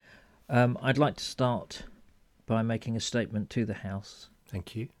I'd like to start by making a statement to the House.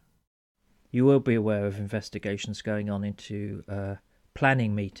 Thank you. You will be aware of investigations going on into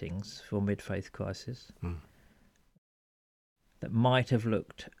planning meetings for mid-faith crisis that might have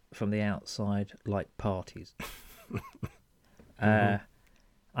looked from the outside like parties. I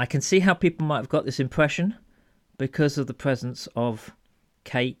can see how people might have got this impression because of the presence of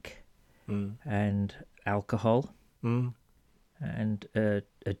cake and alcohol and a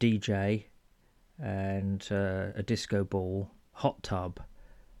DJ and a disco ball, hot tub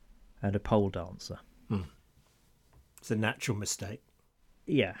and a pole dancer. It's a natural mistake.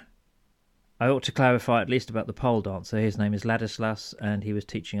 Yeah. I ought to clarify at least about the pole dancer. His name is Ladislas and he was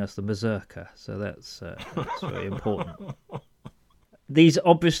teaching us the mazurka, so that's very important. These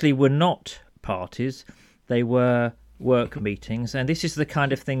obviously were not parties, they were work meetings, and this is the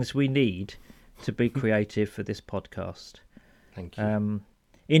kind of things we need to be creative for this podcast. Thank you.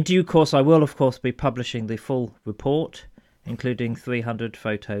 In due course, I will, of course, be publishing the full report, including 300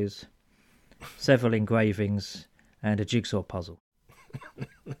 photos, several engravings, and a jigsaw puzzle.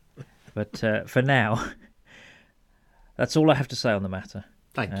 But for now, that's all I have to say on the matter.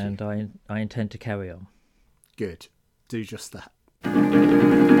 Thank you. And I intend to carry on. Good. Do just that.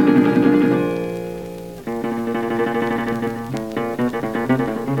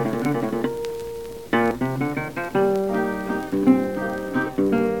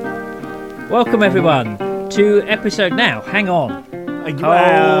 Welcome everyone to episode now. Hang on. Hold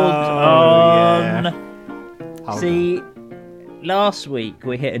on. See, last week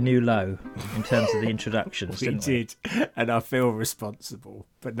we hit a new low in terms of the introductions. We did, and I feel responsible,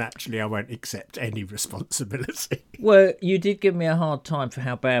 but naturally I won't accept any responsibility. Well, you did give me a hard time for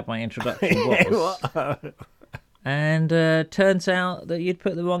how bad my introduction was. And turns out that you'd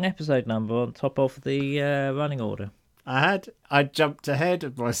put the wrong episode number on top of the running order. I'd jumped ahead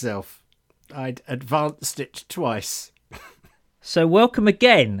of myself. I'd advanced it twice. So welcome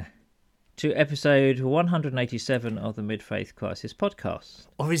again to episode 187 of the Mid-Faith Crisis podcast.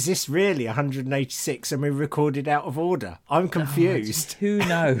 Or is this really 186 and we recorded out of order? I'm confused. Who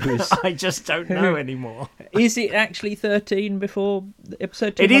knows? I just don't know anymore. Is it actually 13 before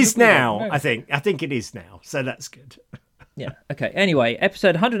episode 200? It is now, no. I think it is now, so that's good. Yeah, okay. Anyway,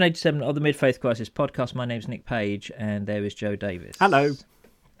 episode 187 of the Mid-Faith Crisis podcast. My name's Nick Page and there is Joe Davis. Hello.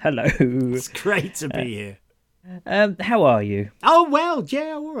 Hello. It's great to be here. How are you? Oh, well,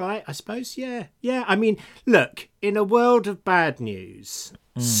 yeah, all right, I suppose, yeah. Yeah, I mean, look, in a world of bad news,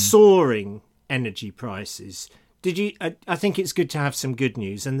 soaring energy prices, I think it's good to have some good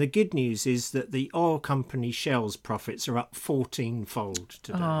news. And the good news is that the oil company Shell's profits are up 14-fold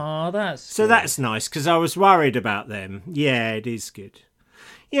today. Oh, So that's nice, because I was worried about them. Yeah, it is good.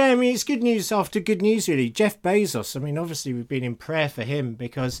 Yeah, I mean, it's good news after good news, really. Jeff Bezos, I mean, obviously we've been in prayer for him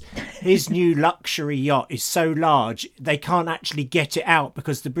because his new luxury yacht is so large, they can't actually get it out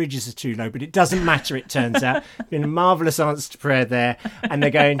because the bridges are too low. But it doesn't matter, it turns out. Been a marvellous answer to prayer there. And they're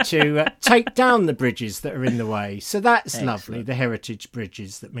going to take down the bridges that are in the way. So that's Excellent. Lovely, the heritage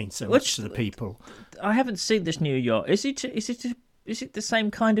bridges that mean so much to the people. I haven't seen this new yacht. Is it the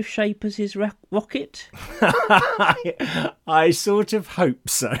same kind of shape as his rocket? I sort of hope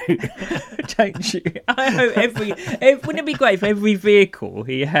so. Don't you? I hope wouldn't it be great if every vehicle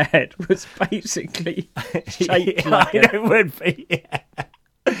he had was basically shaped like it would be. Yeah.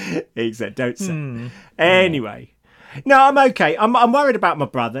 Exactly. Don't say. Anyway. No, I'm okay. I'm worried about my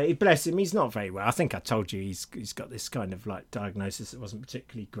brother. Bless him, he's not very well. I think I told you he's got this kind of like diagnosis that wasn't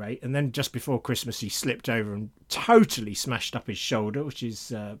particularly great. And then just before Christmas, he slipped over and totally smashed up his shoulder, which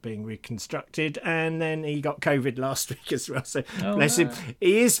is being reconstructed. And then he got COVID last week as well. So bless him.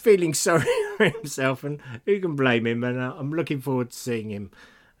 He is feeling sorry for himself, and who can blame him? And I'm looking forward to seeing him.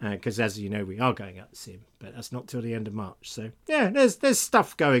 Because as you know, we are going out to see him, but that's not till the end of March. So yeah, there's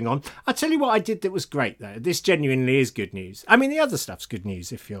stuff going on. I'll tell you what I did that was great though. This genuinely is good news. I mean, the other stuff's good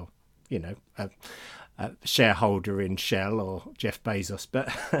news if you're, a shareholder in Shell or Jeff Bezos.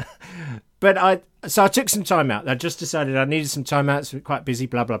 But I took some time out. I just decided I needed some time out. So quite busy.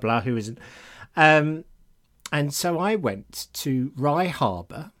 Blah blah blah. Who isn't? And so I went to Rye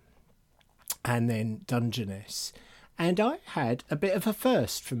Harbour and then Dungeness. And I had a bit of a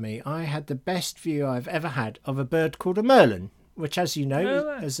first for me. I had the best view I've ever had of a bird called a merlin, which, as you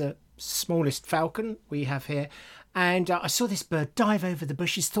know, is the smallest falcon we have here. And I saw this bird dive over the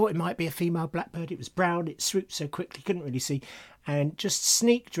bushes, thought it might be a female blackbird. It was brown, it swooped so quickly, couldn't really see, and just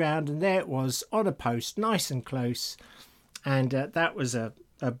sneaked round, and there it was on a post, nice and close. And that was a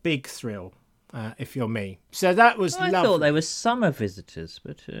big thrill, if you're me. So that was lovely. I thought they were summer visitors,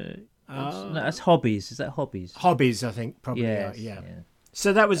 but... no, that's hobbies. Is that hobbies? Hobbies, I think, probably. Yes, Yeah.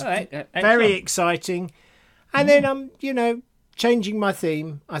 So that was very exciting. And then I'm, changing my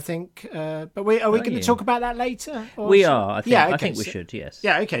theme, I think. But are we going to talk about that later? We are. I think. Yeah, okay, I think we should. Yes.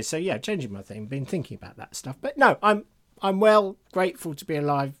 Yeah. Okay. So changing my theme. Been thinking about that stuff. But no, I'm well grateful to be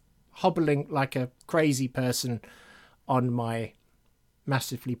alive, hobbling like a crazy person on my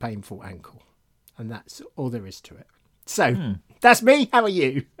massively painful ankle, and that's all there is to it. So that's me. How are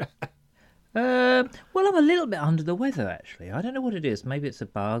you? Well, I'm a little bit under the weather, actually. I don't know what it is. Maybe it's a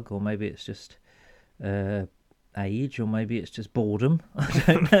bug, or maybe it's just age, or maybe it's just boredom. I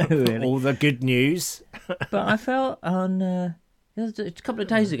don't know, really. All the good news. But I felt on a couple of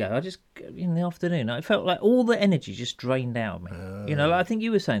days ago, in the afternoon, I felt like all the energy just drained out of me. I think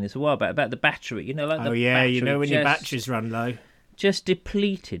you were saying this a while back about the battery. When your batteries run low. Just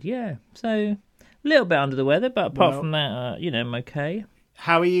depleted, yeah. So a little bit under the weather, but apart from that, I'm okay.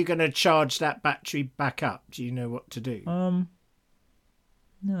 How are you going to charge that battery back up? Do you know what to do?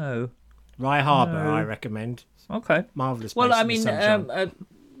 No. Rye Harbour, I recommend. Okay. Marvellous. Well, I mean,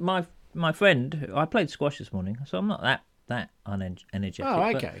 my friend, I played squash this morning, so I'm not that unenergetic.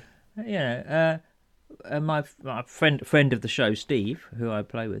 Oh, okay. But, my friend of the show, Steve, who I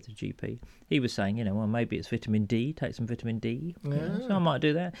play with, the GP, he was saying, maybe it's vitamin D. Take some vitamin D. So I might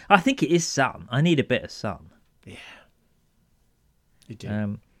do that. I think it is sun. I need a bit of sun. Yeah. You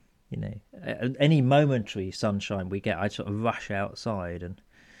do. Any momentary sunshine we get, I sort of rush outside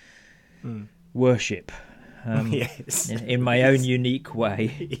and worship. Yes. In my own unique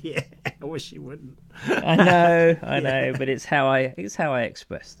way. Yeah, I wish you wouldn't. I know, but it's how I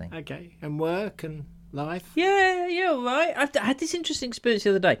express things. Okay, and work and life. Yeah, right. I had this interesting experience the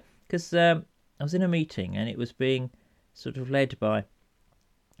other day because I was in a meeting and it was being sort of led by,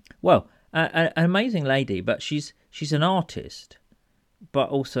 an amazing lady, but she's an artist, but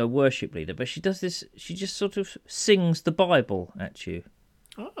also a worship leader. But she does this. She just sort of sings the Bible at you.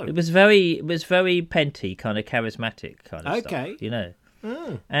 Oh. It was very penty, kind of charismatic kind of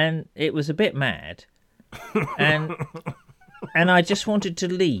stuff, And it was a bit mad, and I just wanted to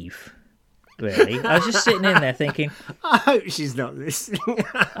leave. Really, I was just sitting in there thinking, I hope she's not listening.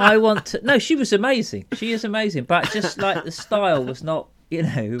 I want to. No, she was amazing. She is amazing, but just like the style was not,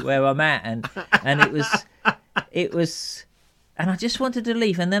 where I'm at, and it was, and I just wanted to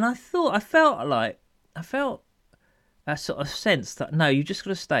leave. And then I felt a sort of sense that no, you just got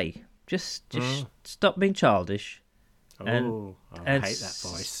to stay. Just stop being childish. I hate that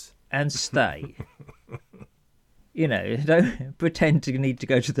voice. And stay. Don't pretend to need to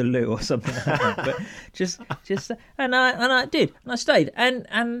go to the loo or something like that. But just, and I did, and I stayed, and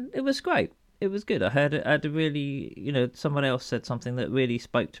it was great. It was good. I had a really, someone else said something that really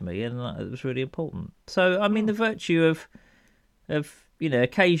spoke to me, and it was really important. So I mean, the virtue of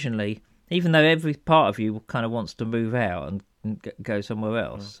occasionally, even though every part of you kind of wants to move out and go somewhere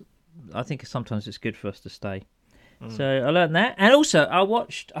else, I think sometimes it's good for us to stay. So I learned that. And also, I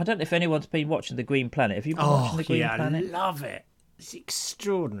don't know if anyone's been watching The Green Planet. Have you been watching The Green Planet? I love it. It's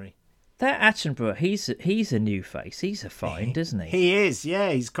extraordinary. That Attenborough, he's a new face. He's a find, isn't he? He is,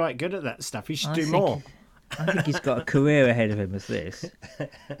 yeah. He's quite good at that stuff. He should do more. I think he's got a career ahead of him as this.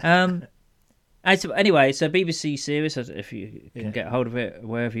 Anyway, so BBC series, if you can get hold of it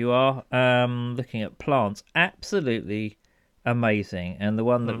wherever you are, looking at plants, absolutely amazing. And the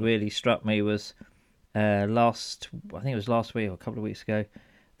one that really struck me was last week or a couple of weeks ago,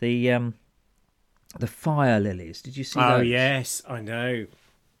 the fire lilies. Did you see those? Oh yes, I know.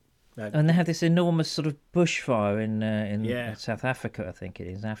 And they have this enormous sort of bushfire in South Africa, I think it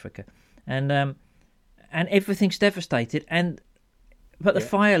is, Africa, and everything's devastated. But the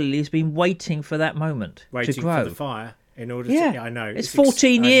fire lily has been waiting for that moment to grow. For the fire in order to. Yeah, I know. It's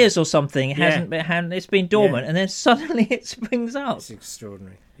 14 years or something. It hasn't been. It's been dormant, and then suddenly it springs up. It's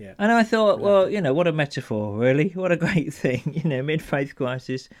extraordinary. Yeah. And I thought, what a metaphor, really. What a great thing. Mid-faith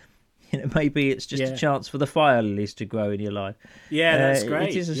crisis. Maybe it's just a chance for the fire lilies to grow in your life. Yeah, that's great.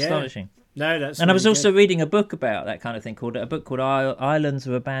 It is astonishing. No, that's. And I was also reading a book about that kind of thing called Islands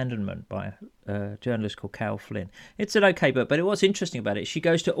of Abandonment by a journalist called Cal Flynn. It's an okay book, but what's interesting about it, she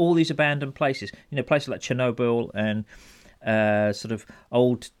goes to all these abandoned places, places like Chernobyl and sort of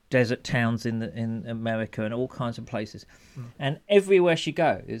old desert towns in America and all kinds of places. And everywhere she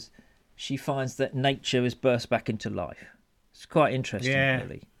goes, she finds that nature has burst back into life. It's quite interesting,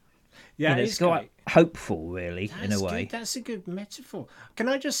 really. Yeah, it's quite. hopeful, really, in a way. Good. That's a good metaphor. Can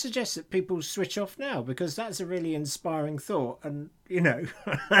I just suggest that people switch off now, because that's a really inspiring thought, and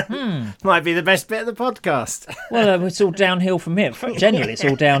might be the best bit of the podcast. Well, it's all downhill from here. Generally, it's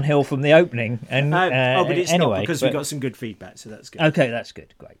all downhill from the opening. And but it's anyway, not, because we got some good feedback, so that's good. Okay, that's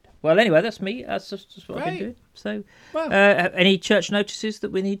good. Great. Well, anyway, that's me. That's just what I've been doing. So, any church notices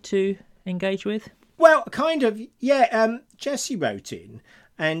that we need to engage with? Well, kind of, yeah. Jessie wrote in,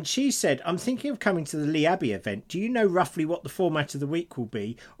 and she said, I'm thinking of coming to the Lee Abbey event. Do you know roughly what the format of the week will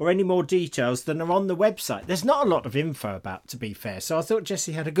be, or any more details than are on the website? There's not a lot of info about, to be fair, so I thought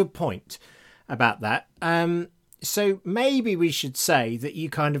Jessie had a good point about that. So maybe we should say that you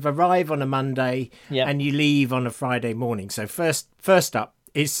kind of arrive on a Monday and you leave on a Friday morning. So first up,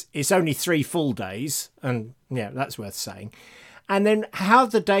 it's only 3 full days, and yeah, that's worth saying. And then how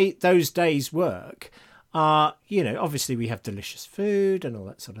those days work are, obviously we have delicious food and all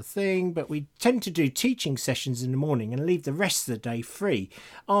that sort of thing, but we tend to do teaching sessions in the morning and leave the rest of the day free.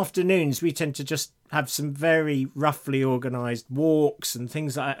 Afternoons, we tend to just have some very roughly organised walks and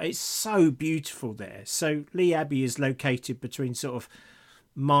things like that. It's so beautiful there. So Lee Abbey is located between sort of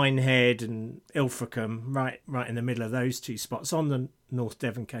Minehead and Ilfracombe, right in the middle of those two spots on the North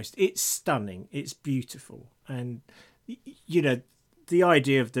Devon coast. It's stunning. It's beautiful. And the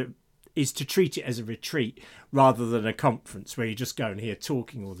idea is to treat it as a retreat rather than a conference where you just go and hear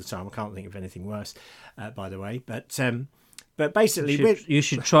talking all the time. I can't think of anything worse, by the way. But basically, you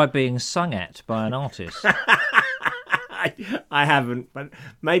should try being sung at by an artist. I haven't, but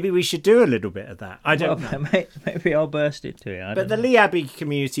maybe we should do a little bit of that. I don't know. Maybe I'll burst into it. But the Lee Abbey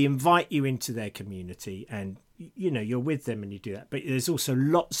community invite you into their community, and you're with them and you do that. But there's also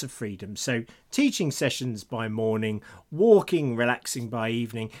lots of freedom. So teaching sessions by morning, walking, relaxing by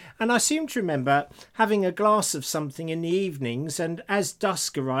evening. And I seem to remember having a glass of something in the evenings, and as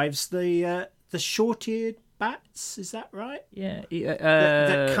dusk arrives, the short-eared bats, is that right? Yeah.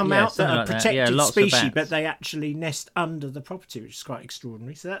 That come out, that are protected species, but they actually nest under the property, which is quite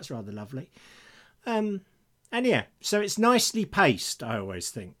extraordinary. So that's rather lovely. And yeah, so it's nicely paced, I always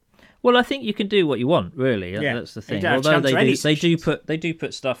think. Well, I think you can do what you want, really. Yeah. That's the thing. Although they do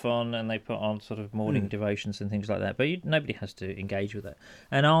put stuff on, and they put on sort of morning devotions and things like that. But nobody has to engage with it.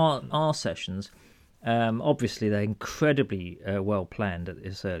 And our sessions, obviously, they're incredibly well planned at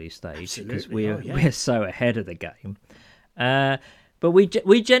this early stage, because we're so ahead of the game. But we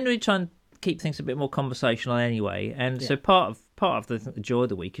generally try and keep things a bit more conversational anyway. And so part of the joy of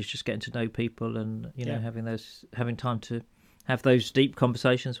the week is just getting to know people, and having time to have those deep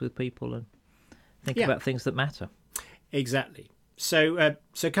conversations with people and think about things that matter. Exactly. So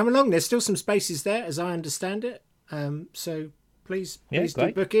come along. There's still some spaces there, as I understand it. So please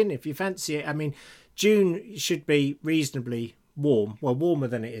do book in if you fancy it. I mean, June should be reasonably warm. Well, warmer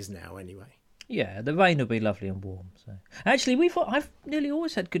than it is now, anyway. Yeah, the rain will be lovely and warm. So actually, I've nearly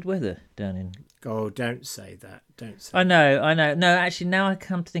always had good weather down in. Oh, don't say that. I know. No, actually, now I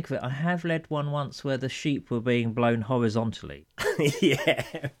come to think of it, I have led one once where the sheep were being blown horizontally. Yeah,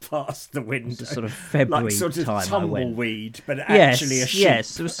 past the window. It was a sort of February like sort of time. Tumbleweed, but actually a sheep.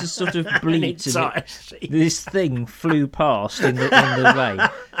 Yes, it was a sort of bleat. This thing flew past in the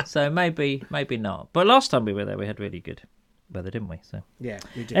rain. So maybe not. But last time we were there, we had really good weather, didn't we? So yeah,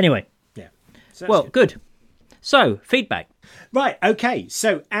 we did. Anyway. So well, good. So, feedback. Right, okay.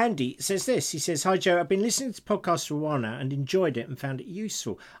 So, Andy says this. He says, Hi, Joe. I've been listening to the podcast for a while now and enjoyed it and found it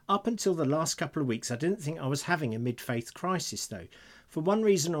useful. Up until the last couple of weeks, I didn't think I was having a mid-faith crisis, though. For one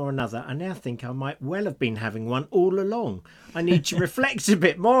reason or another, I now think I might well have been having one all along. I need to reflect a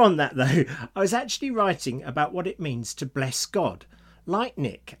bit more on that, though. I was actually writing about what it means to bless God. Like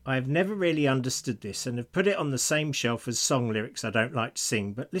Nick, I have never really understood this and have put it on the same shelf as song lyrics I don't like to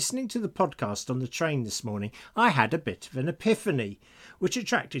sing, but listening to the podcast on the train this morning, I had a bit of an epiphany, which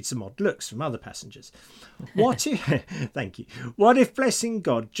attracted some odd looks from other passengers. What if, thank you, what if blessing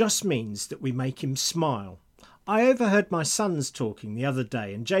God just means that we make him smile? I overheard my sons talking the other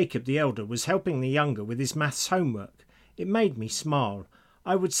day, and Jacob the elder was helping the younger with his maths homework. It made me smile.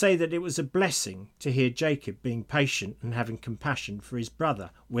 I would say that it was a blessing to hear Jacob being patient and having compassion for his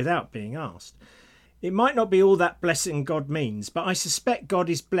brother without being asked. It might not be all that blessing God means, but I suspect God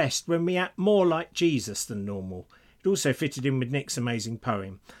is blessed when we act more like Jesus than normal. It also fitted in with Nick's amazing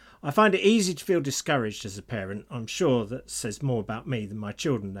poem. I find it easy to feel discouraged as a parent. I'm sure that says more about me than my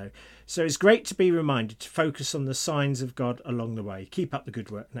children, though. So it's great to be reminded to focus on the signs of God along the way. Keep up the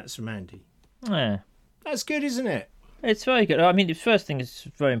good work. And that's from Andy. Yeah. That's good, isn't it? It's very good. I mean, the first thing is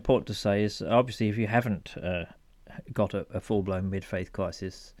very important to say is, obviously, if you haven't got a full-blown mid-faith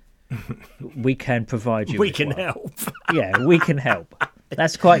crisis, we can provide you We can help. Yeah, we can help.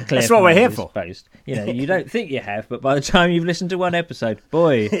 That's quite clear. That's what we're here for. Post. You don't think you have, but by the time you've listened to one episode,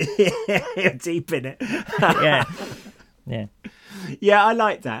 boy, you're deep in it. yeah. Yeah, I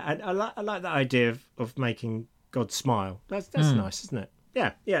like that, and I like that idea of making God smile. That's nice, isn't it?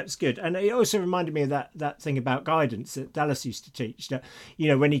 Yeah, it's good. And it also reminded me of that thing about guidance that Dallas used to teach. That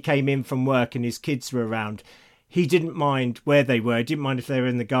when he came in from work and his kids were around, he didn't mind where they were. He didn't mind if they were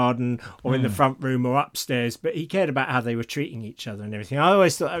in the garden or in the front room or upstairs, but he cared about how they were treating each other and everything. I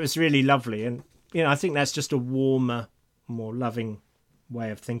always thought that was really lovely. And, I think that's just a warmer, more loving way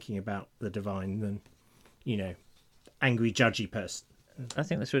of thinking about the divine than, angry, judgy person. I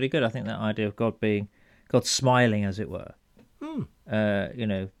think that's really good. I think that idea of God smiling, as it were,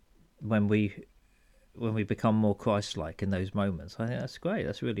 when we become more Christ-like in those moments. I think that's great.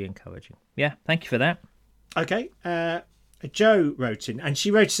 That's really encouraging. Yeah, thank you for that. Okay, Jo wrote in, and she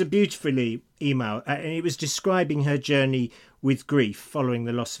wrote us a beautiful email, and it was describing her journey with grief following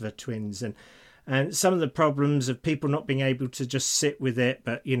the loss of her twins, and some of the problems of people not being able to just sit with it,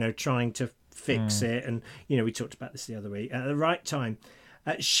 but trying to fix it, and we talked about this the other week. At the right time,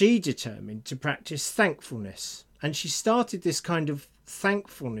 she determined to practice thankfulness, and she started this kind of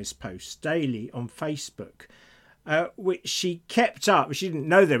thankfulness post daily on Facebook. Which she kept up. She didn't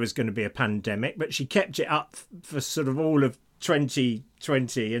know there was going to be a pandemic, but she kept it up for sort of all of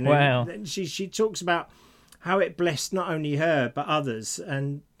 2020. And wow. then she talks about how it blessed not only her, but others.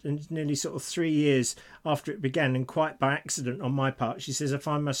 And nearly sort of 3 years after it began, and quite by accident on my part, she says, I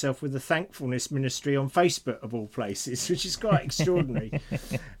find myself with a thankfulness ministry on Facebook, of all places, which is quite extraordinary.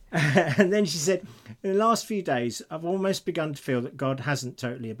 And then she said, in the last few days, I've almost begun to feel that God hasn't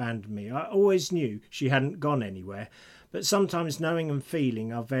totally abandoned me. I always knew she hadn't gone anywhere, but sometimes knowing and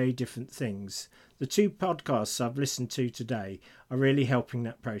feeling are very different things. The 2 podcasts I've listened to today are really helping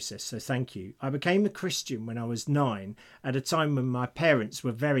that process, so thank you. I became a Christian when I was 9, at a time when my parents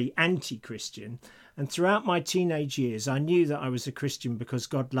were very anti-Christian, and throughout my teenage years I knew that I was a Christian because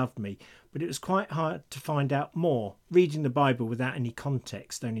God loved me, but it was quite hard to find out more. Reading the Bible without any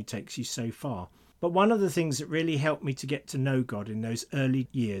context only takes you so far. But one of the things that really helped me to get to know God in those early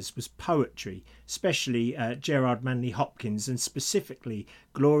years was poetry, especially Gerard Manley Hopkins, and specifically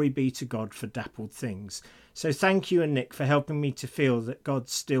Glory Be to God for Dappled Things. So thank you and Nick for helping me to feel that God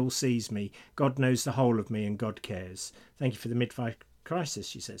still sees me, God knows the whole of me, and God cares. Thank you for the midlife crisis,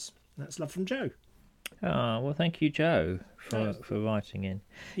 she says. That's love from Jo. Oh, well, thank you, Jo, for writing in.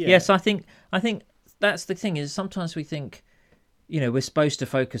 Yeah. Yes, I think that's the thing, is sometimes we think, we're supposed to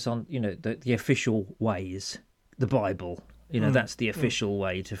focus on, the official ways, the Bible. That's the official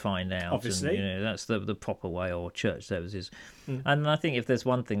way to find out. Obviously. And, that's the proper way, or church services. And I think if there's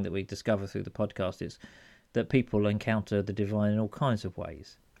one thing that we discover through the podcast, is that people encounter the divine in all kinds of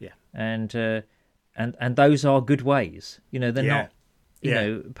ways. Yeah. And those are good ways. They're not...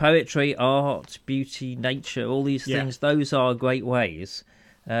 poetry, art, beauty, nature, all these things, those are great ways.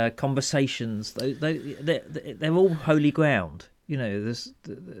 Conversations, they're all holy ground.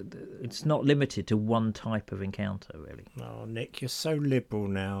 It's not limited to one type of encounter, really. Oh, Nick, you're so liberal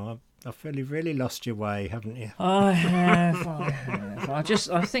now. I feel you've really lost your way, haven't you? I have. I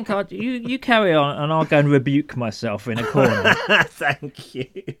think you carry on, and I'll go and rebuke myself in a corner. Thank you.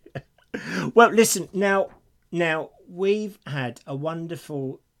 Well, listen, now we've had a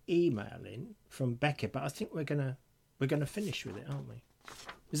wonderful email in from Becca, but I think we're gonna finish with it, aren't we?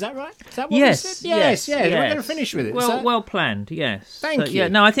 Is that right? Is that what we said? Yes. We're going to finish with it. Well planned, yes. Thank you. Yeah,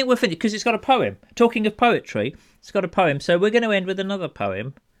 no, I think we're finished because it's got a poem. Talking of poetry, it's got a poem. So we're going to end with another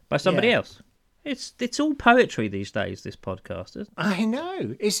poem by somebody else. It's all poetry these days, this podcast, isn't it? I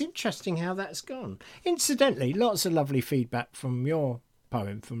know. It's interesting how that's gone. Incidentally, lots of lovely feedback from your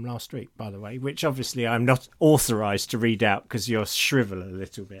poem from last week, by the way, which obviously I'm not authorised to read out because you'll shrivel a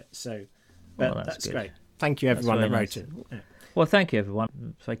little bit. So, but that's great. Thank you, everyone that wrote it. Yeah. Well, thank you,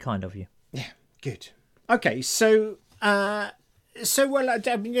 everyone. Very kind of you. Yeah, good. Okay, so there's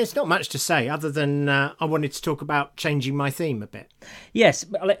not much to say other than I wanted to talk about changing my theme a bit. Yes,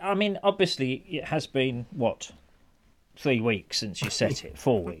 but I mean, obviously, it has been, 3 weeks since you set it?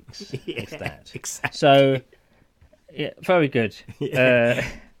 4 weeks, if that. Exactly. So, yeah, very good. Yeah.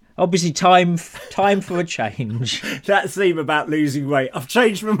 Obviously, time for a change. That theme about losing weight. I've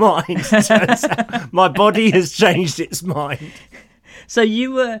changed my mind. My body has changed its mind. So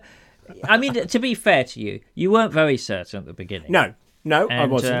you were... I mean, to be fair to you, you weren't very certain at the beginning. No, I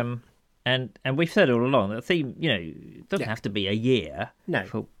wasn't. And we've said all along that the theme, it doesn't have to be a year.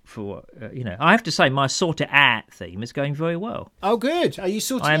 No. For what, I have to say my sort it out theme is going very well. Oh, good. Are you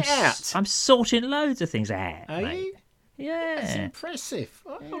sorting it out? I'm sorting loads of things out. Are mate. you? Yeah. That's impressive.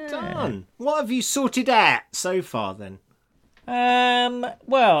 Well done. What have you sorted out so far, then?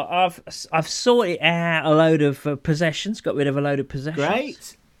 Well, I've sorted out a load of possessions. Got rid of a load of possessions.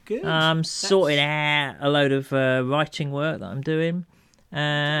 Great, good. Sorted out a load of writing work that I'm doing,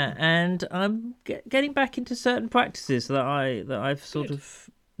 and I'm getting back into certain practices that I've sort of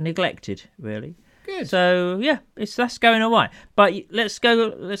neglected, really. Good. So yeah, that's going all right. But let's go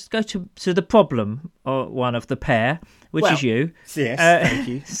to the problem, one of the pair, which is you. Yes, thank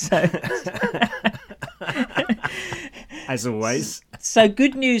you. So. As always. So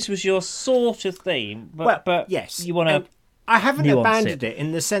good news was your sort of theme, but yes, you want to. I haven't abandoned it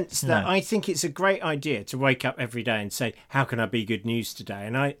in the sense that I think it's a great idea to wake up every day and say, "How can I be good news today?"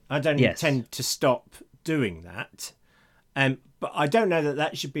 And I don't intend to stop doing that. But I don't know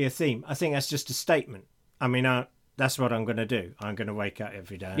that should be a theme. I think that's just a statement. I mean, that's what I'm going to do. I'm going to wake up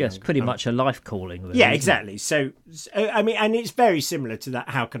every day. Yes, pretty much a life calling. Really, yeah, exactly. So, I mean, and it's very similar to that.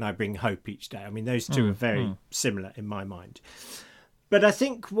 How can I bring hope each day? I mean, those two are very similar in my mind. But I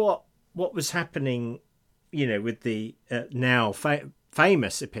think what was happening, with the now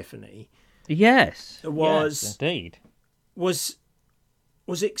famous epiphany, was indeed was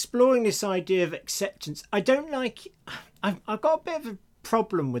exploring this idea of acceptance. I don't like. I've got a bit of a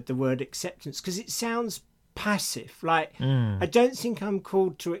problem with the word acceptance because it sounds passive. Like I don't think I'm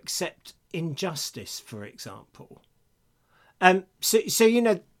called to accept injustice, for example. So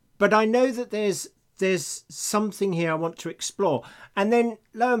but I know that there's something here I want to explore. And then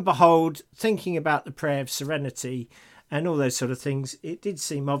lo and behold, thinking about the prayer of serenity and all those sort of things, it did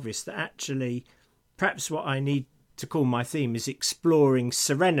seem obvious that actually perhaps what I need to call my theme is exploring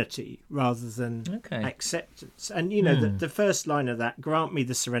serenity rather than acceptance. And the first line of that, grant me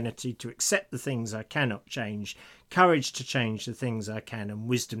the serenity to accept the things I cannot change, courage to change the things I can, and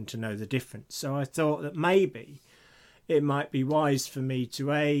wisdom to know the difference. So I thought that maybe it might be wise for me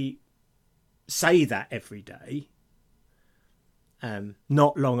to say that every day,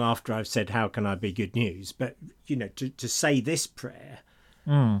 not long after I've said how can I be good news, but to say this prayer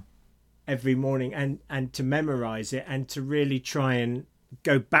every morning and to memorize it and to really try and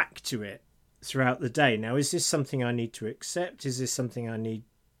go back to it throughout the day. Now, is this something I need to accept? Is this something I need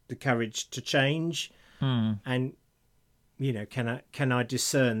the courage to change? And can I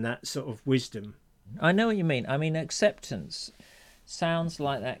discern that sort of wisdom? I know what you mean. I mean, acceptance sounds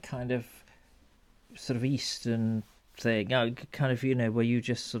like that kind of sort of Eastern thing, kind of where you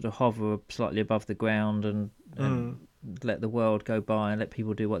just sort of hover slightly above the ground and let the world go by and let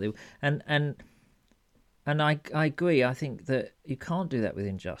people do what they and I agree. I think that you can't do that with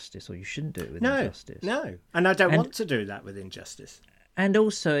injustice, or you shouldn't do it with injustice. No, and I don't want to do that with injustice. And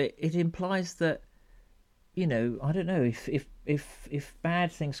also, it implies that I don't know if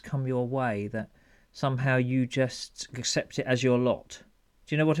bad things come your way, that somehow you just accept it as your lot.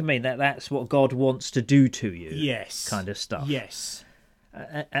 Do you know what I mean? That's what God wants to do to you. Yes. Kind of stuff. Yes.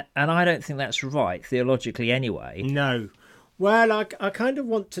 And I don't think that's right, theologically anyway. No. Well, I kind of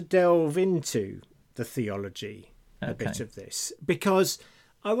want to delve into the theology a bit of this, because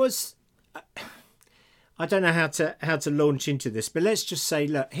I don't know how to launch into this, but let's just say,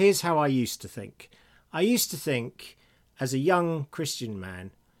 look, here's how I used to think. I used to think, as a young Christian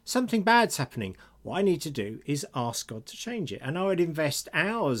man, something bad's happening. What I need to do is ask God to change it. And I would invest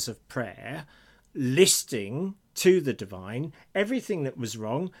hours of prayer listing to the divine everything that was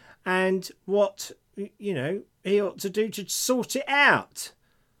wrong and what he ought to do to sort it out.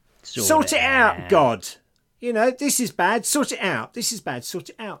 Sort it out, God. This is bad, sort it out. This is bad, sort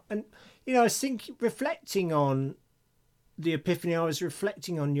it out. And I was reflecting on the Epiphany. I was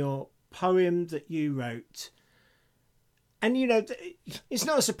reflecting on your poem that you wrote, and it's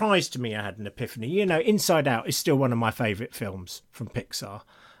not a surprise to me I had an epiphany. Inside Out is still one of my favourite films from Pixar.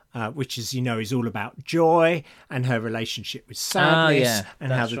 Which is all about joy and her relationship with sadness,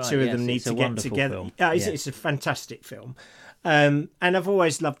 and how the two of them need to get together. It's a fantastic film. And I've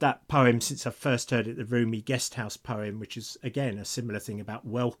always loved that poem since I first heard it, the Rumi Guest House poem, which is, again, a similar thing about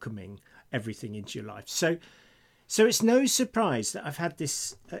welcoming everything into your life. So it's no surprise that I've had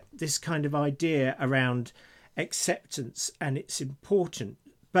this kind of idea around acceptance, and it's important.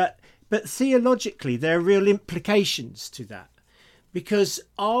 But theologically, there are real implications to that. Because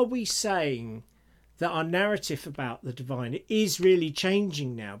are we saying that our narrative about the divine is really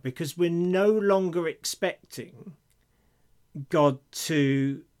changing now? Because we're no longer expecting God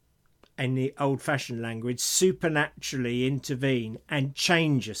to, in the old-fashioned language, supernaturally intervene and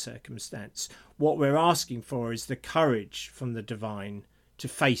change a circumstance. What we're asking for is the courage from the divine to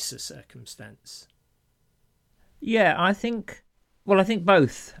face a circumstance. Yeah, I think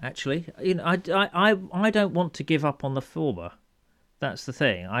both, actually. I don't want to give up on the former. That's the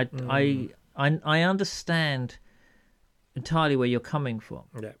thing. I understand entirely where you're coming from.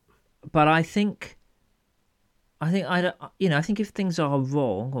 Yeah. But I think if things are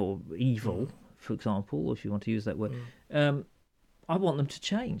wrong or evil, for example, or if you want to use that word, I want them to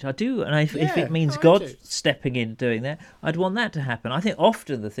change. I do, and if it means God stepping in doing that, I'd want that to happen. I think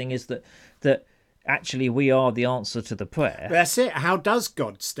often the thing is that actually we are the answer to the prayer. That's it. How does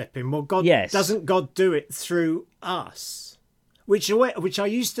God step in? Well, doesn't God do it through us? Which I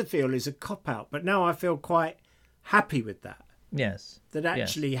used to feel is a cop-out, but now I feel quite happy with that. Yes. That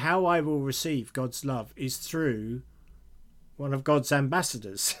actually how I will receive God's love is through one of God's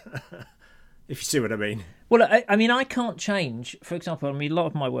ambassadors, if you see what I mean. Well, I mean, I can't change. For example, a lot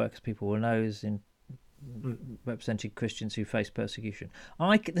of my work, as people will know, is in representing Christians who face persecution.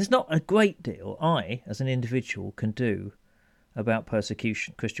 There's not a great deal I, as an individual, can do about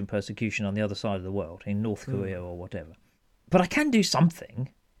persecution, Christian persecution on the other side of the world, in North Korea or whatever. But I can do something.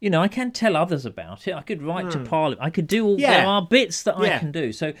 I can tell others about it. I could write to Parliament. I could do all. There are bits that I can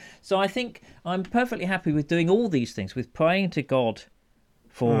do. So I think I'm perfectly happy with doing all these things, with praying to God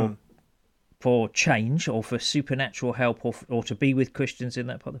for change or for supernatural help or to be with Christians in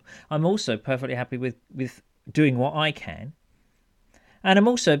that part. I'm also perfectly happy with doing what I can, and I'm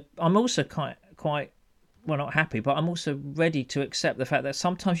also quite well, not happy, but I'm also ready to accept the fact that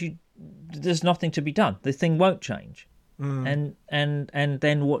sometimes there's nothing to be done. The thing won't change. And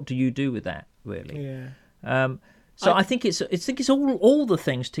then what do you do with that, really? Yeah. I think it's all the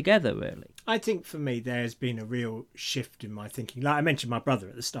things together, really. I think for me there has been a real shift in my thinking. Like I mentioned my brother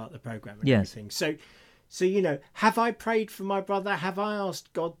at the start of the programme and everything. So have I prayed for my brother? Have I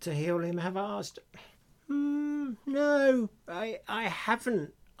asked God to heal him? Have I asked? No, I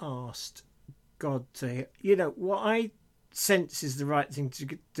haven't asked God to heal. What I sense is the right thing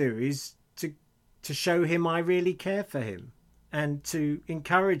to do is to show him I really care for him and to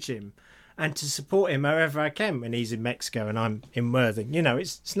encourage him and to support him however I can when he's in Mexico and I'm in Worthing.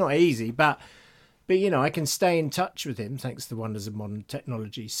 It's not easy, but I can stay in touch with him thanks to the wonders of modern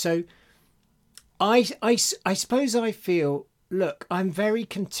technology. So I suppose I feel, look, I'm very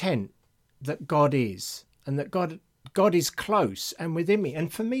content that God is and that God is close and within me.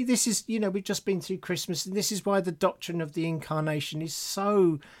 And for me, this is, we've just been through Christmas, and this is why the doctrine of the incarnation is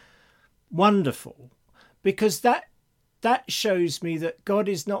so wonderful, because that shows me that God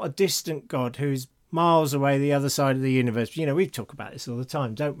is not a distant God who's miles away the other side of the universe. We talk about this all the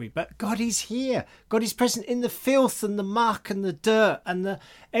time, don't we? But God is here. God is present in the filth and the muck and the dirt and the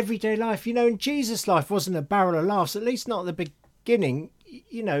everyday life. And Jesus' life wasn't a barrel of laughs, at least not at the beginning.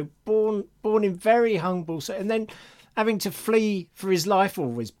 Born in very humble, and then having to flee for his life,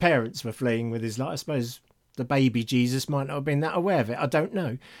 or his parents were fleeing with his life. I suppose the baby Jesus might not have been that aware of it. I don't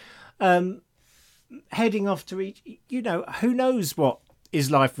know. Heading off to each, who knows what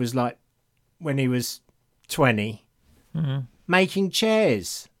his life was like when he was 20, making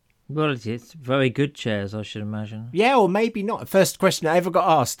chairs. Well, it's very good chairs, I should imagine. Yeah, or maybe not. First question I ever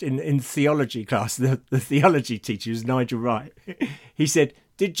got asked in theology class, the theology teacher was Nigel Wright. He said,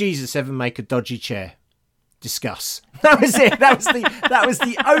 "Did Jesus ever make a dodgy chair?" Discuss. That was it. That was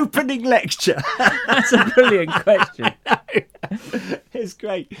the opening lecture. That's a brilliant question. It's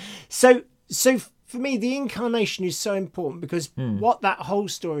great. So for me, the incarnation is so important because what that whole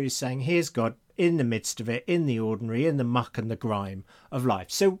story is saying, here's God in the midst of it, in the ordinary, in the muck and the grime of life.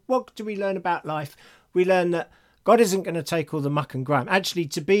 So what do we learn about life? We learn that God isn't going to take all the muck and grime. Actually,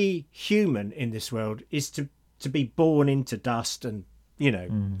 to be human in this world is to be born into dust and,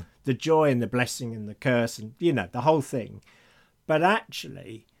 the joy and the blessing and the curse and, the whole thing. But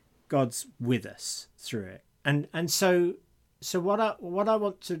actually, God's with us through it. And so what I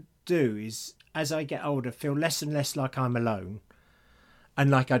want to do is, as I get older, feel less and less like I'm alone and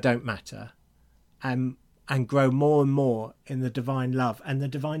like I don't matter, and grow more and more in the divine love and the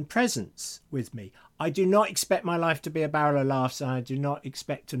divine presence with me. I do not expect my life to be a barrel of laughs, and I do not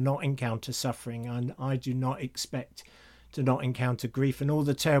expect to not encounter suffering, and I do not expect to not encounter grief and all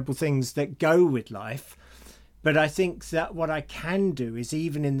the terrible things that go with life. But I think that what I can do is,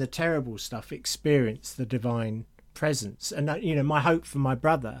 even in the terrible stuff, experience the divine presence. And my hope for my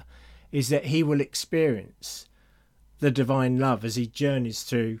brother is that he will experience the divine love as he journeys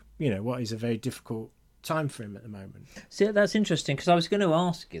through what is a very difficult time for him at the moment. See, that's interesting, because I was going to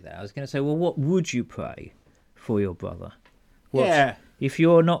ask you that. I was going to say, well, what would you pray for your brother? If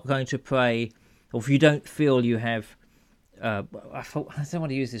you're not going to pray, or if you don't feel you have I don't want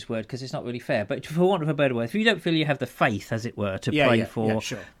to use this word because it's not really fair, but for want of a better word, if you don't feel you have the faith, as it were, to pray for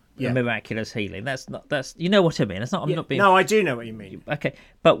a miraculous healing, that's you know what I mean. It's not. I'm not being. No, I do know what you mean. Okay,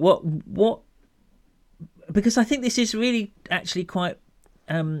 but what? Because I think this is really actually quite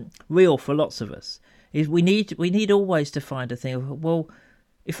real for lots of us. is we need always to find a thing of, well,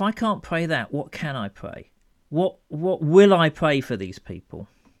 if I can't pray that, what can I pray? What will I pray for these people?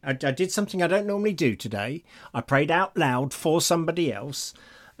 I did something I don't normally do today. I prayed out loud for somebody else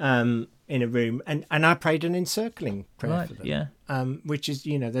in a room, and I prayed an encircling prayer for them. Yeah. Which is,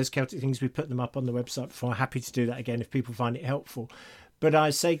 those Celtic things, we put them up on the website before. Happy to do that again if people find it helpful. But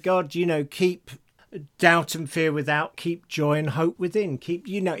I say, God, keep doubt and fear without, keep joy and hope within. Keep,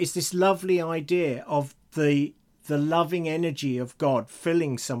 it's this lovely idea of the loving energy of God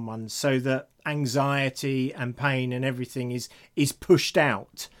filling someone so that anxiety and pain and everything is pushed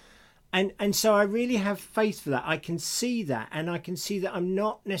out. And so I really have faith for that. I can see that, and I can see that I'm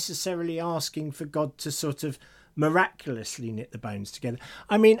not necessarily asking for God to sort of miraculously knit the bones together.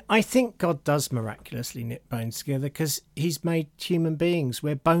 I mean, I think God does miraculously knit bones together because he's made human beings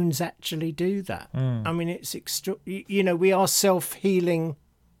where bones actually do that. I mean, it's we are self-healing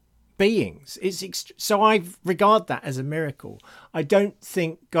beings. So I regard that as a miracle. I don't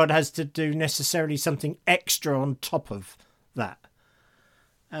think God has to do necessarily something extra on top of that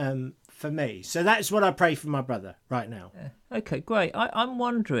for me. So that's what I pray for my brother right now. Okay, great. I'm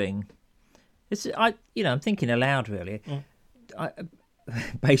wondering. I'm thinking aloud, really.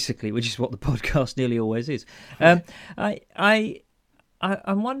 Basically, which is what the podcast nearly always is. I'm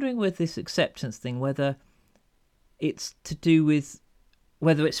wondering with this acceptance thing whether it's to do with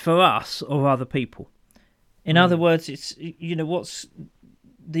whether it's for us or other people. In other words, it's what's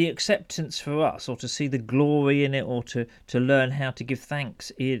the acceptance for us, or to see the glory in it, or to learn how to give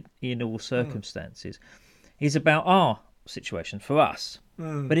thanks in all circumstances, is about our situation for us.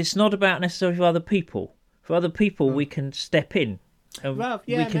 But it's not about necessarily for other people. For other people, we can step in and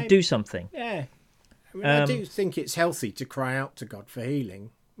we can do something. Yeah. I mean, I do think it's healthy to cry out to God for healing.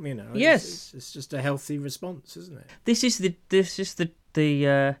 Yes. It's just a healthy response, isn't it? This is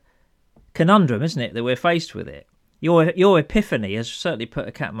the conundrum, isn't it, that we're faced with it. Your epiphany has certainly put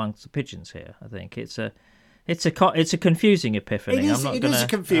a cat amongst the pigeons here. I think it's a confusing epiphany. It is a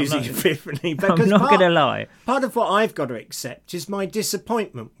confusing epiphany. I'm not going to lie. Part of what I've got to accept is my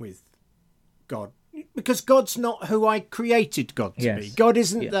disappointment with God, because God's not who I created God to be. God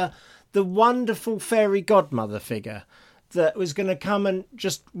isn't the wonderful fairy godmother figure that was going to come and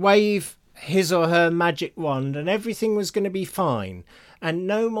just wave his or her magic wand and everything was going to be fine and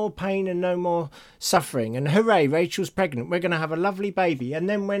no more pain and no more suffering, and hooray, Rachel's pregnant, we're going to have a lovely baby. And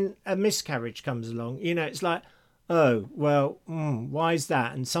then when a miscarriage comes along, it's like, oh, well, why is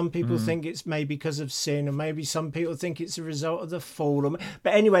that? And some people think it's maybe because of sin, or maybe some people think it's a result of the fall.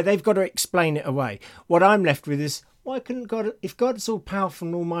 But anyway, they've got to explain it away. What I'm left with is, why couldn't God, if God's all powerful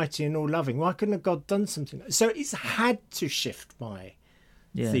and almighty and all loving, why couldn't God done something? So it's had to shift my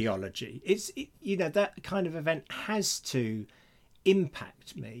theology. That kind of event has to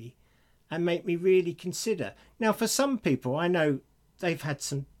impact me and make me really consider. Now, for some people, I know they've had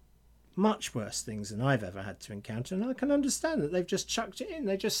some much worse things than I've ever had to encounter, and I can understand that they've just chucked it in.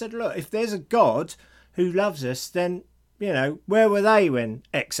 They just said, look, if there's a God who loves us, then where were they when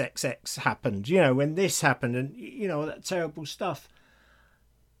XXX happened, when this happened, and all that terrible stuff.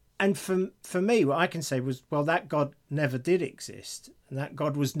 And for me, what I can say was, well, that God never did exist, and that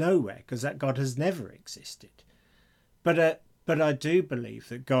God was nowhere, because that God has never existed. But I do believe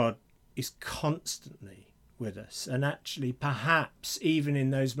that God is constantly with us, and actually perhaps even in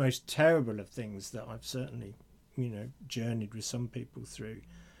those most terrible of things that I've certainly journeyed with some people through,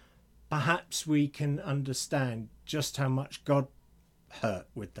 perhaps we can understand just how much God hurt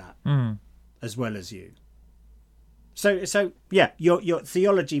with that as well as you. So yeah, your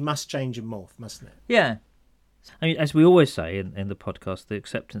theology must change and morph, mustn't it? Yeah. I mean, as we always say in the podcast, the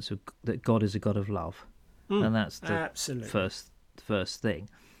acceptance of that God is a God of love, and that's the first thing.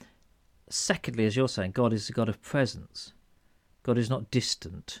 Secondly, as you're saying, God is a God of presence. God is not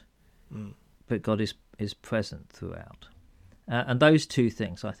distant, but God is present throughout. And those two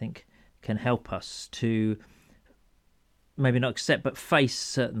things, I think, can help us to maybe not accept, but face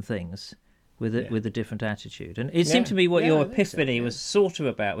certain things with a different attitude. And it seemed to me what your epiphany was sort of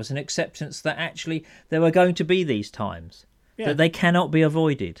about was an acceptance that actually there are going to be these times, that they cannot be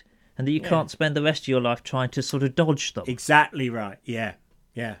avoided, and that you can't spend the rest of your life trying to sort of dodge them. Exactly right, yeah.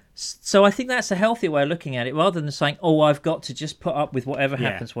 So I think that's a healthier way of looking at it, rather than saying, oh, I've got to just put up with whatever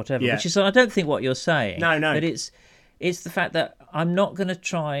happens, whatever, which is, I don't think what you're saying. No. But it's the fact that I'm not going to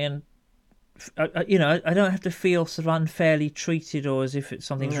try and I don't have to feel sort of unfairly treated or as if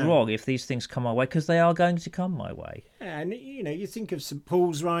something's wrong if these things come my way, because they are going to come my way. And, you think of St.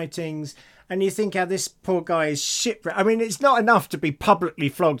 Paul's writings and you think how this poor guy is shipwrecked. I mean, it's not enough to be publicly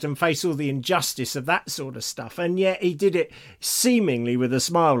flogged and face all the injustice of that sort of stuff. And yet he did it seemingly with a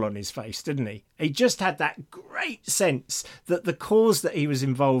smile on his face, didn't he? He just had that great sense that the cause that he was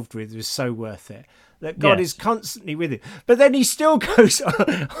involved with was so worth it, that God is constantly with him. But then he still goes on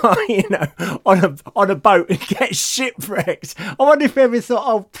a boat and gets shipwrecked. I wonder if he ever thought,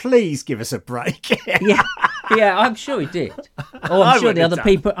 oh, please give us a break. Yeah, I'm sure he did. Oh, I'm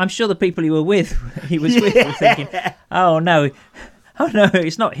sure the people he was with were thinking, oh no,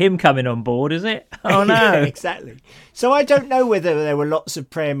 it's not him coming on board, is it? Oh no. Yeah, exactly. So I don't know whether there were lots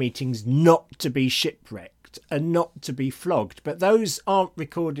of prayer meetings not to be shipwrecked and not to be flogged, but those aren't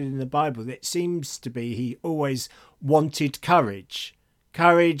recorded in the Bible. It seems to be he always wanted courage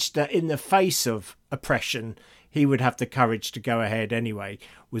that in the face of oppression he would have the courage to go ahead anyway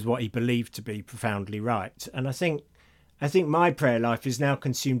with what he believed to be profoundly right. And I think my prayer life is now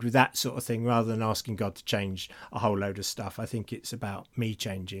consumed with that sort of thing rather than asking God to change a whole load of stuff. I think it's about me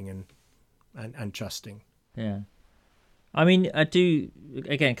changing and trusting. Yeah. I mean, I do,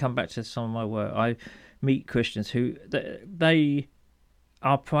 again, come back to some of my work. I meet Christians who they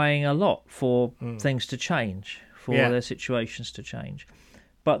are praying a lot for things to change, for their situations to change.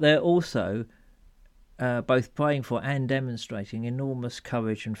 But they're also both praying for and demonstrating enormous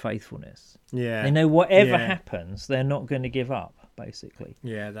courage and faithfulness. Yeah, they know whatever happens, they're not going to give up, basically.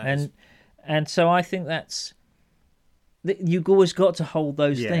 Yeah, and so I think you've always got to hold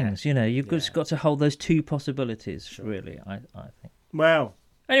those things. You've just got to hold those two possibilities. Really, I think. Well.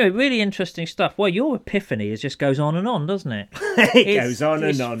 Anyway, really interesting stuff. Well, your epiphany just goes on and on, doesn't it? It goes on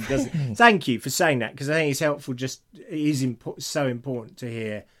and on, doesn't it? Thank you for saying that, because I think it's helpful. It is so important to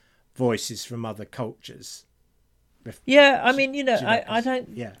hear voices from other cultures. Yeah, I mean, I don't.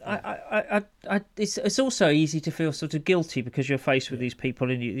 Yeah, it's also easy to feel sort of guilty because you're faced with these people,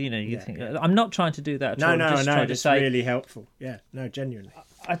 and you think I'm not trying to do that at all. No, it's really helpful. Yeah, no, genuinely.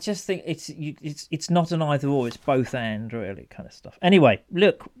 I just think it's not an either or; it's both and, really, kind of stuff. Anyway,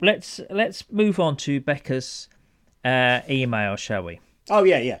 look, let's move on to Becca's email, shall we? Oh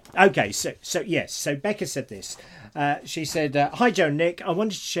yeah. Okay, so yes. So Becca said this. She said, "Hi Joe and Nick, I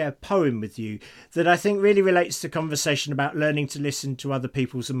wanted to share a poem with you that I think really relates to conversation about learning to listen to other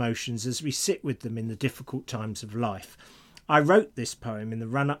people's emotions as we sit with them in the difficult times of life. I wrote this poem in the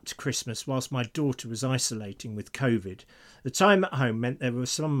run-up to Christmas whilst my daughter was isolating with COVID. The time at home meant there were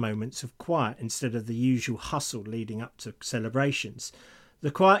some moments of quiet instead of the usual hustle leading up to celebrations.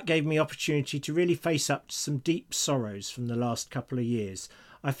 The quiet gave me opportunity to really face up to some deep sorrows from the last couple of years.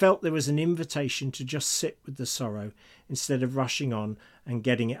 I felt there was an invitation to just sit with the sorrow instead of rushing on and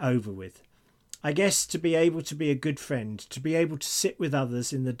getting it over with. I guess to be able to be a good friend, to be able to sit with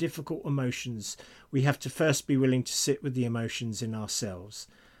others in the difficult emotions, we have to first be willing to sit with the emotions in ourselves."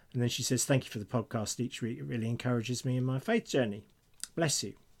 And then she says, "Thank you for the podcast each week. It really encourages me in my faith journey. Bless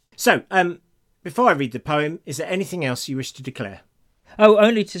you." So, before I read the poem, is there anything else you wish to declare? Oh,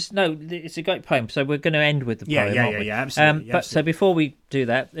 only to no, it's a great poem, so we're going to end with the poem. Yeah, absolutely. But so before we do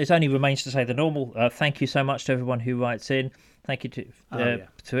that, it only remains to say the normal. Thank you so much to everyone who writes in. Thank you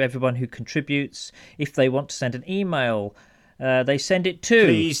to everyone who contributes. If they want to send an email, they send it to.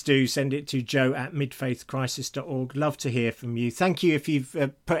 Please do send it to joe@midfaithcrisis.org. Love to hear from you. Thank you if you've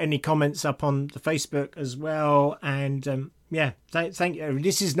put any comments up on the Facebook as well. And thank you.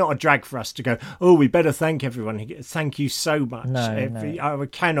 This is not a drag for us to go, oh, we better thank everyone. Thank you so much. No. I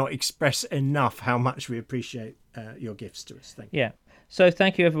cannot express enough how much we appreciate your gifts to us. Thank you. Yeah. So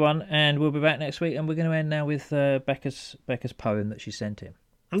thank you, everyone, and we'll be back next week. And we're going to end now with Becca's poem that she sent in.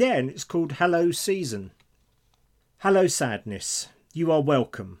 Yeah, and it's called Hello Season. Hello sadness, you are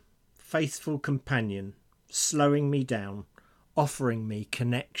welcome, faithful companion, slowing me down, offering me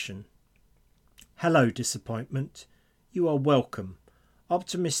connection. Hello disappointment, you are welcome,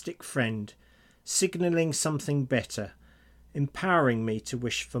 optimistic friend, signalling something better, empowering me to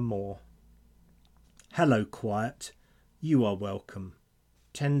wish for more. Hello quiet, you are welcome,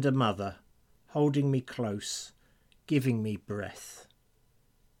 tender mother, holding me close, giving me breath.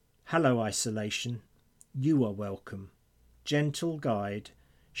 Hello isolation, you are welcome, gentle guide,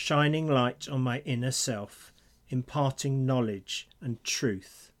 shining light on my inner self, imparting knowledge and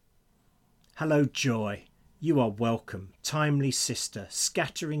truth. Hello joy, you are welcome, timely sister,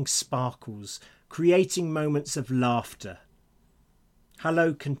 scattering sparkles, creating moments of laughter.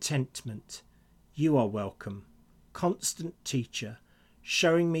 Hello contentment, you are welcome, constant teacher,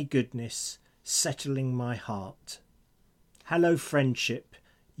 showing me goodness, settling my heart. Hello friendship,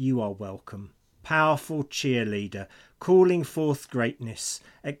 you are welcome. Powerful cheerleader, calling forth greatness,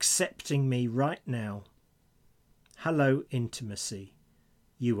 accepting me right now. Hello, intimacy,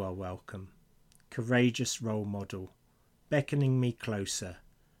 you are welcome. Courageous role model, beckoning me closer,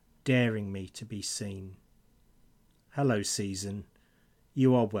 daring me to be seen. Hello, season,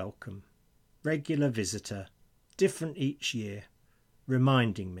 you are welcome. Regular visitor, different each year,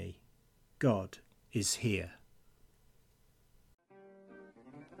 reminding me God is here.